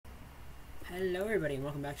Hello everybody and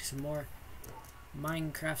welcome back to some more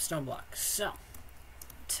Minecraft Stoneblock. So,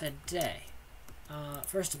 today,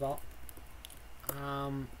 first of all,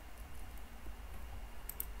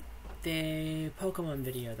 the Pokemon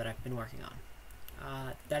video that I've been working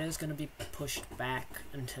on, that is going to be pushed back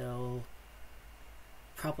until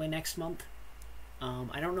probably next month.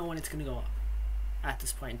 I don't know when it's going to go up at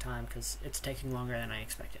this point in time because it's taking longer than I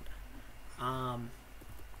expected.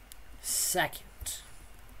 Second,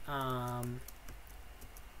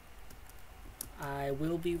 there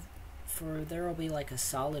will be like a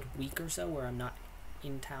solid week or so where I'm not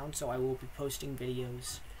in town, so I will be posting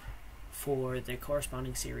videos for the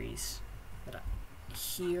corresponding series that I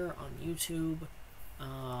here on YouTube,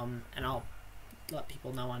 and I'll let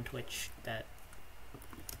people know on Twitch that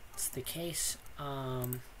it's the case.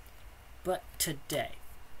 But today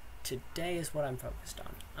is what I'm focused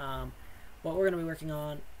on. What we're going to be working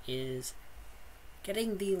on is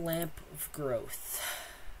getting the Lamp of Growth,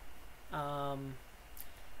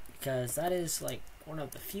 because that is like one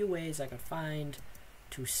of the few ways I could find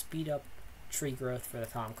to speed up tree growth for the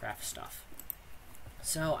Thaumcraft stuff.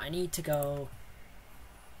 So I need to go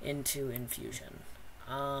into infusion.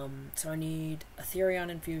 So I need Ethereon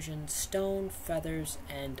infusion, stone, feathers,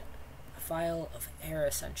 and a vial of air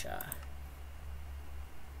essentia,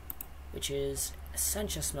 which is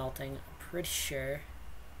essentia smelting, I'm pretty sure.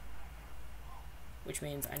 Which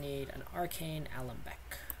means I need an arcane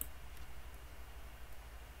alembic,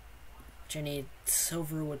 which I need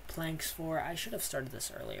silverwood planks for. I should have started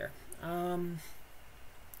this earlier.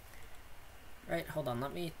 Right, hold on,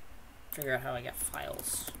 let me figure out how I get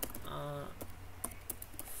files.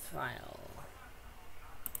 File.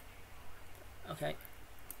 Okay.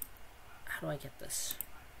 How do I get this?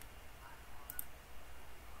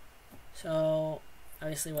 So,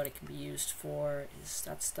 obviously what it can be used for is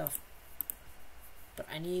that stuff. But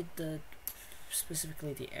I need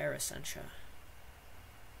specifically the air essentia.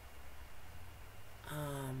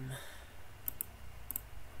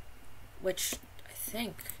 Which I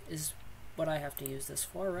think is what I have to use this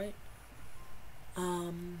for, right?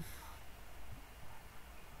 Hold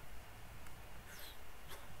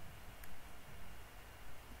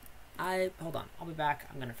on, I'll be back.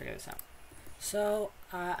 I'm gonna figure this out. So,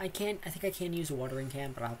 I think I can use a watering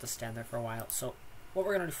can, but I'll have to stand there for a while. So, what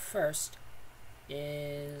we're gonna do first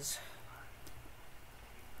is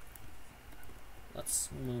let's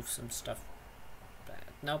move some stuff back.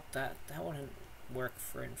 Nope, that wouldn't work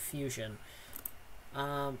for infusion.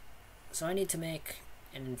 So I need to make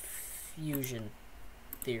an infusion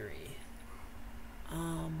theory.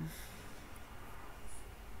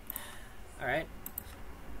 Alright.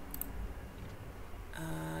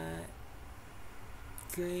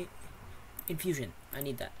 Great. Infusion. I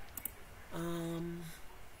need that.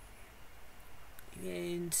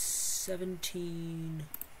 In 17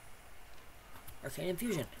 arcane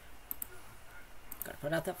infusion. Gotta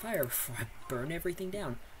put out that fire before I burn everything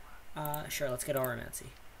down. Sure, let's get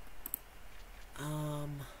Aromancy. I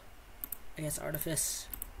guess Artifice.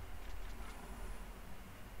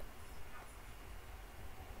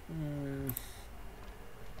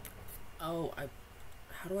 Oh,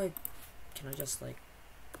 can I just like,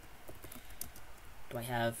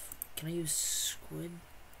 can I use squid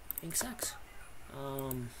ink sacs?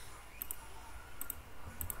 Oh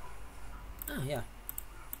yeah,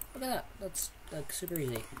 look at that, that's like super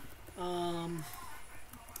easy. Alright,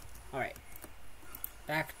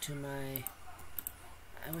 back to my,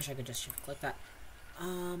 I wish I could just shift click that.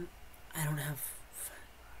 I don't have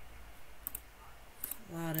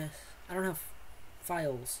I don't have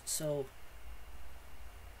files, so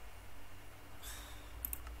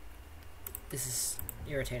this is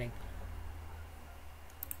irritating.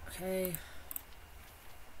 Okay.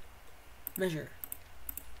 Measure.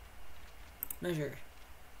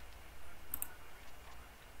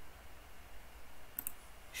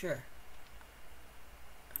 Sure.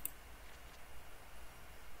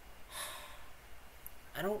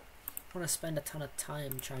 I don't want to spend a ton of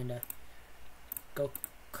time trying to go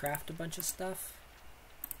craft a bunch of stuff.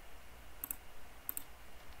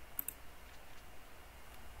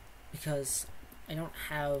 Because I don't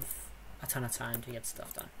have a ton of time to get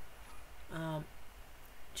stuff done.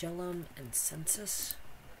 Gellum and Census.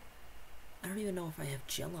 I don't even know if I have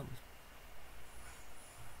Gellum.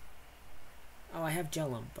 Oh, I have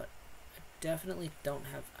Gellum, but I definitely don't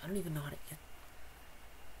have, I don't even know how to get.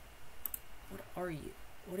 What are you?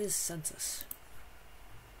 What is Census?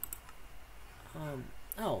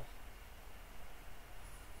 Oh.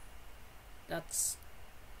 That's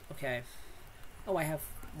okay. Oh, I have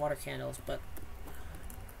water candles, but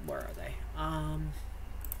where are they?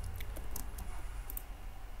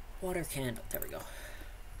 Water candle. There we go.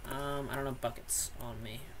 I don't have buckets on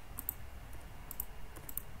me.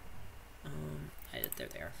 There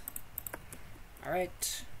they are.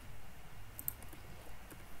 Alright.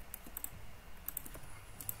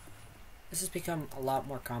 This has become a lot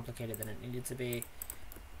more complicated than it needed to be,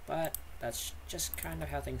 but that's just kind of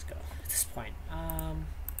how things go at this point.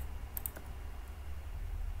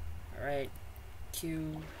 Alright.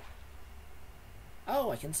 Q.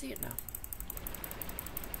 Oh, I can see it now.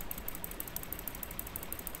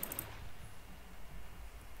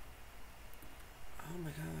 Oh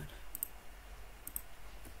my god.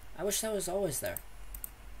 I wish that was always there.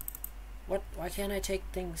 What? Why can't I take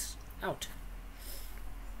things out?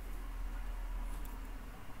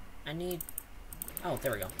 I need... Oh,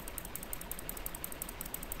 there we go.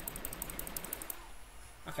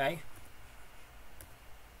 Okay.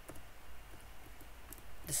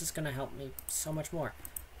 This is gonna help me so much more.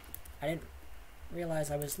 I didn't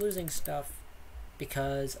realize I was losing stuff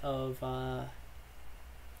because of,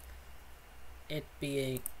 it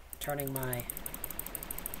being... turning my...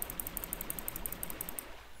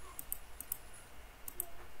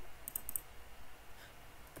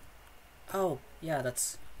 Oh, yeah,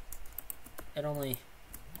 that's... It only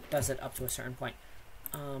does it up to a certain point.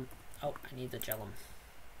 Oh, I need the gellum.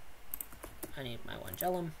 I need my one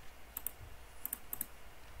gellum.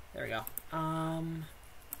 There we go.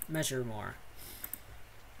 Measure more,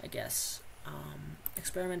 I guess.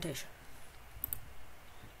 Experimentation.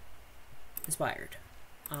 Inspired.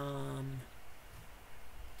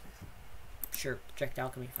 Sure, project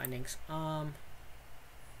alchemy findings.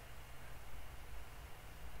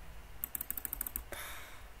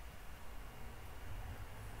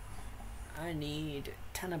 I need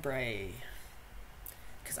tenebrae,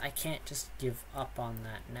 because I can't just give up on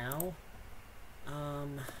that now.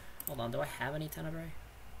 Hold on, do I have any tenebrae?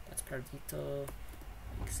 That's Perdito,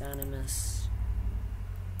 Exanimus.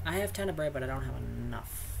 I have tenebrae, but I don't have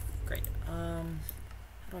enough. Great. How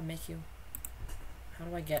do I make you? How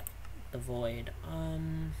do I get the void?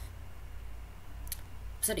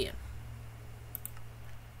 Obsidian.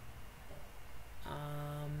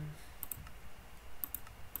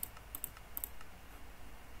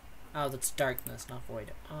 Oh, that's darkness, not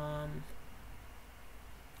void.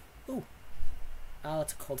 Ooh. Oh,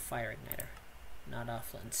 that's a cold fire igniter, not a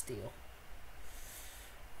flint and steel.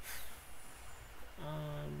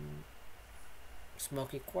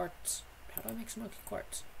 Smoky quartz. How do I make smoky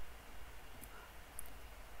quartz?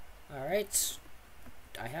 Alright.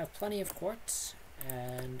 I have plenty of quartz,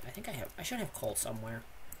 and I think I should have coal somewhere.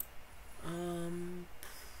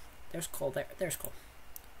 There's coal there. There's coal.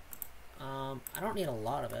 I don't need a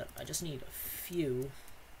lot of it. I just need a few.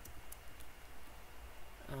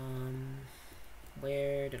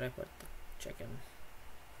 Where did I put the chicken?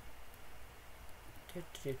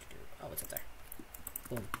 Oh, it's up there.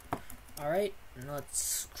 Boom. Alright,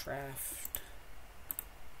 let's craft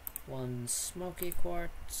one smoky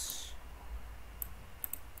quartz.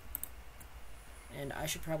 And I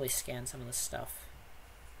should probably scan some of this stuff.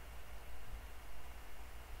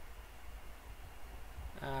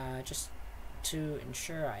 Just to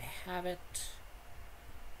ensure I have it,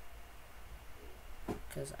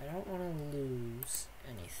 because I don't want to lose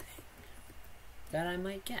anything that I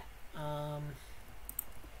might get.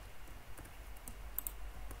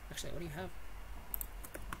 Actually, what do you have?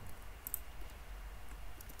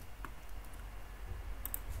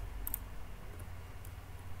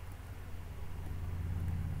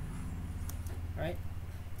 Alright.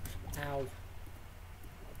 Ow.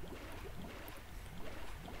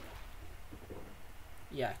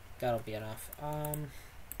 Yeah, that'll be enough. I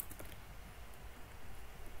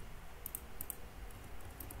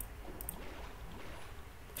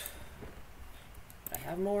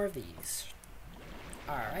have more of these.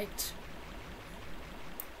 Alright.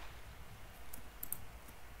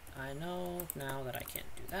 I know now that I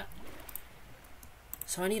can't do that.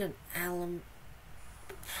 So I need an alum.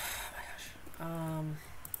 Oh my gosh.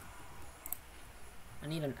 I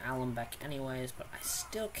need an alembic anyways, but I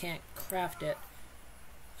still can't craft it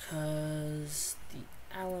because the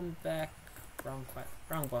alembic, wrong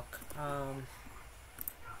book,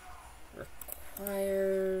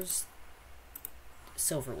 requires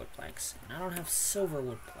silver wood planks, and I don't have silver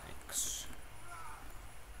wood planks.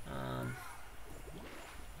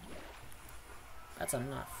 That's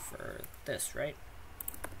enough for this, right?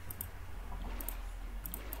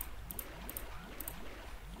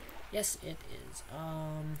 Yes, it is.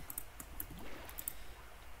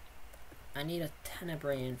 I need a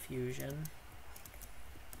tenebrae infusion,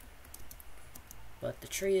 but the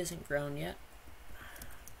tree isn't grown yet.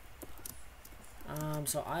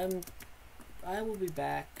 So I will be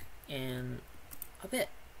back in a bit,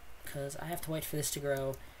 because I have to wait for this to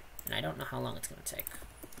grow, and I don't know how long it's going to take.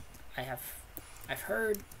 I've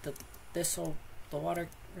heard that the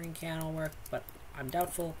watering can will work, but I'm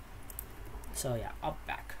doubtful. So yeah, I'll be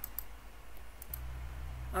back.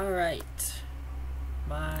 Alright.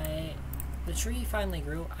 The tree finally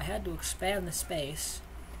grew. I had to expand the space,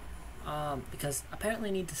 because apparently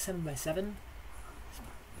it needs a 7x7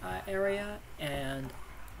 area, and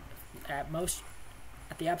at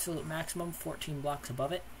the absolute maximum, 14 blocks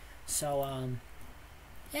above it. So,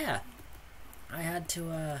 yeah, I had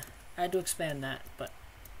to expand that. But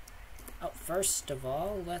first of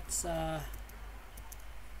all, let's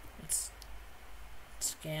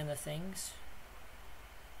scan the things.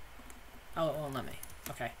 Oh, it won't let me.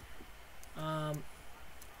 Okay.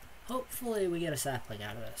 Hopefully we get a sapling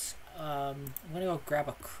out of this. I'm gonna go grab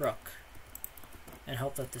a crook and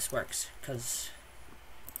hope that this works, because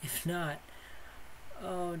if not,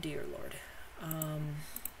 oh dear Lord,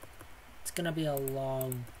 it's gonna be a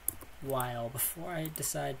long while before I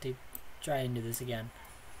decide to try and do this again.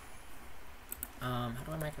 How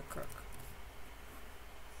do I make a crook?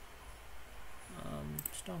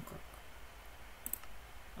 Stone crook.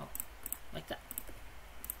 Oh, like that.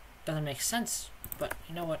 Doesn't make sense, but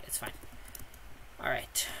you know what? It's fine.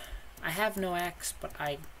 Alright. I have no axe, but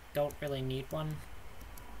I don't really need one.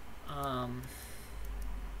 I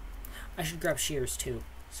should grab shears too,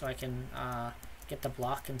 so I can get the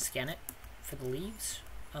block and scan it for the leaves.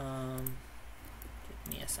 Give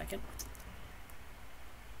me a second,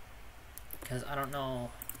 because I don't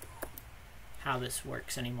know how this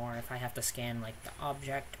works anymore, if I have to scan like the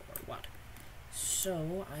object or what.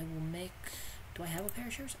 So I will make... Do I have a pair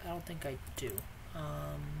of shears? I don't think I do.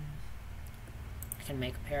 I can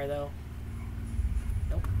make a pair though.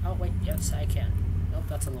 Nope. Oh wait, yes I can. Nope,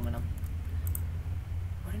 that's aluminum.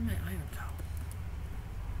 Where did my iron go?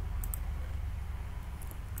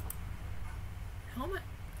 How am I?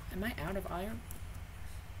 Am I out of iron?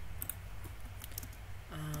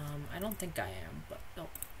 I don't think I am, but nope,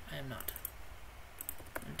 I am not.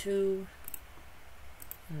 1, 2,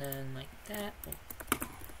 and then like that. We'll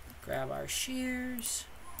grab our shears.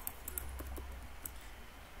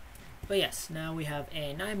 But yes, now we have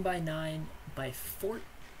a 9x9 by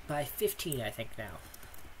 15, I think now,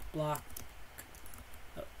 block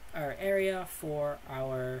our area for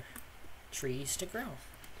our trees to grow.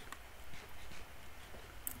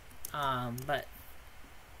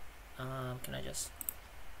 Can I just...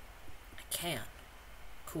 I can.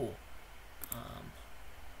 Cool.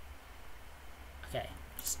 Okay,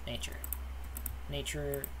 just nature.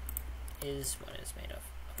 Nature is what it's made of.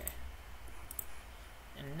 Okay.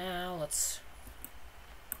 And now let's...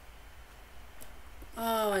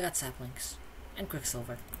 Oh, I got saplings. And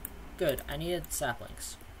quicksilver. Good, I needed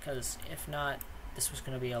saplings. Because if not, this was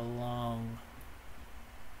going to be a long...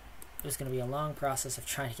 It was going to be a long process of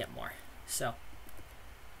trying to get more. So,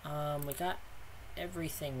 we got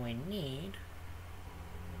everything we need.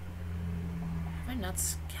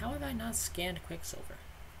 How have I not scanned quicksilver?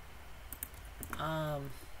 And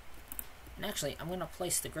actually, I'm going to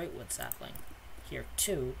place the greatwood sapling here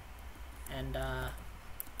too, and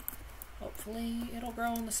hopefully it'll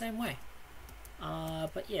grow in the same way.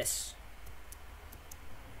 But yes,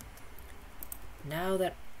 now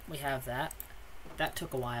that we have that, that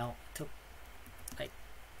took a while. It took like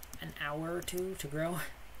an hour or two to grow.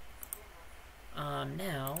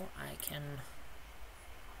 Now I can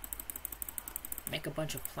make a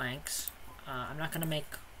bunch of planks. I'm not going to make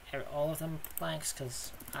all of them planks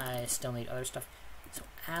because I still need other stuff. So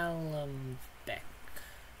alembic.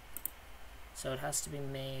 So it has to be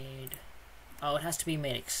made... Oh, it has to be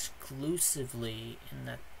made exclusively in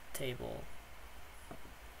that table.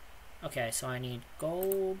 Okay, so I need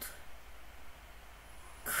gold,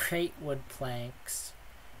 greatwood planks,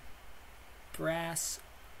 brass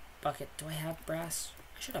bucket. Do I have brass?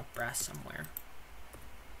 I should have brass somewhere.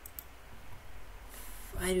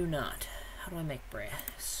 I do not. How do I make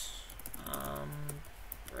brass?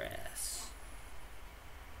 Brass.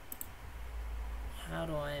 How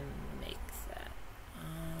do I make that?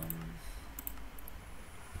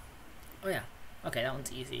 Oh yeah. Okay, that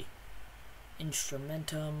one's easy.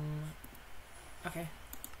 Instrumentum. Okay.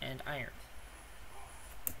 And iron.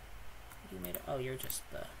 You made it. Oh, you're just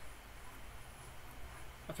the...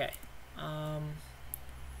 Okay.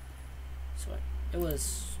 So it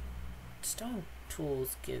was... Stone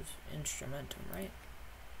tools give instrumentum, right?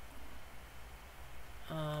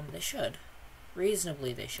 They should.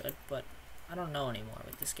 Reasonably they should, but I don't know anymore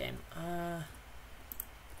with this game. I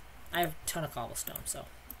have a ton of cobblestone, so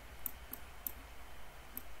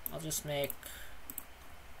I'll just make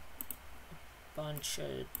a bunch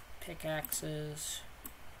of pickaxes.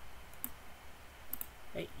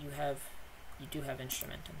 Wait, you do have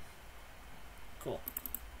instrumentum. Cool.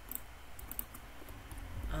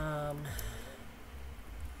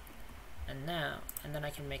 And then I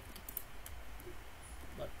can make,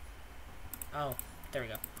 what? Oh, there we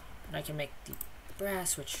go. And I can make the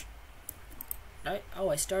brass, which, I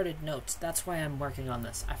started notes. That's why I'm working on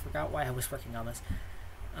this. I forgot why I was working on this.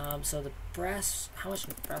 So the brass, how much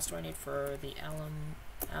brass do I need for the alum?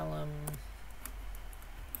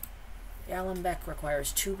 The alembic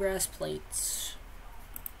requires 2 brass plates,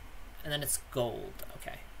 and then it's gold.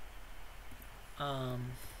 Okay.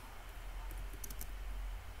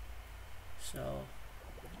 So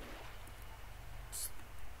let's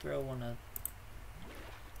throw one of.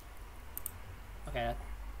 Okay, that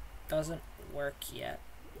doesn't work yet.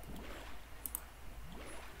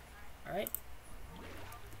 All right.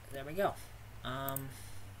 There we go. Now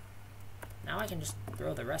I can just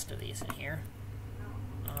throw the rest of these in here.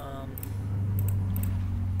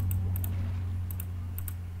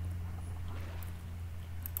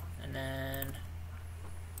 And then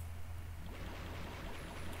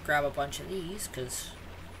grab a bunch of these, because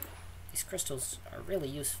these crystals are really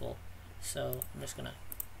useful. So I'm just gonna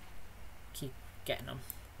keep getting them.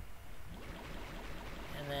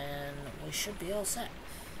 And then we should be all set.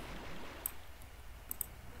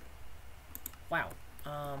 Wow.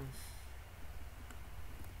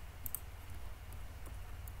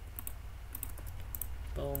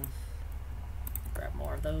 Boom. Grab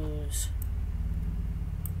more of those.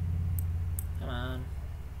 Come on.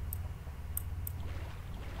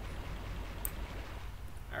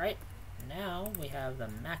 Alright, now we have the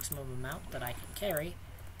maximum amount that I can carry.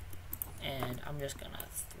 And I'm just gonna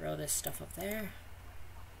throw this stuff up there.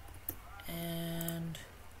 And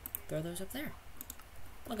throw those up there.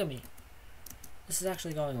 Look at me. This is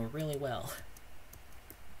actually going really well.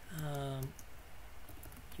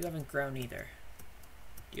 You haven't grown either.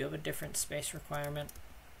 Do you have a different space requirement?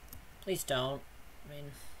 Please don't. I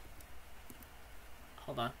mean,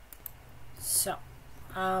 hold on. So,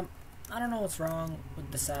 I don't know what's wrong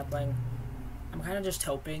with the sapling. I'm kind of just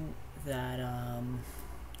hoping that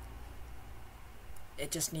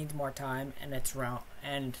it just needs more time, and it's wrong.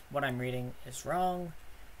 And what I'm reading is wrong,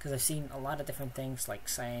 because I've seen a lot of different things, like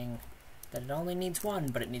saying that it only needs 1,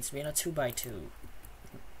 but it needs to be in a 2x2,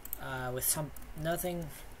 with nothing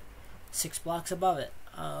 6 blocks above it.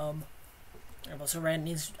 I've also read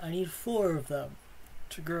I need 4 of them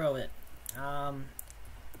to grow it. I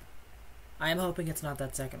am hoping it's not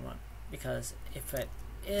that second one, because if it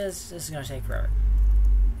is, this is going to take forever.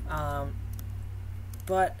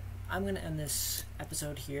 But I'm going to end this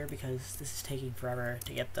episode here, because this is taking forever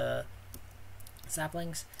to get the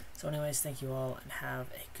saplings. So anyways, thank you all, and have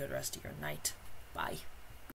a good rest of your night. Bye.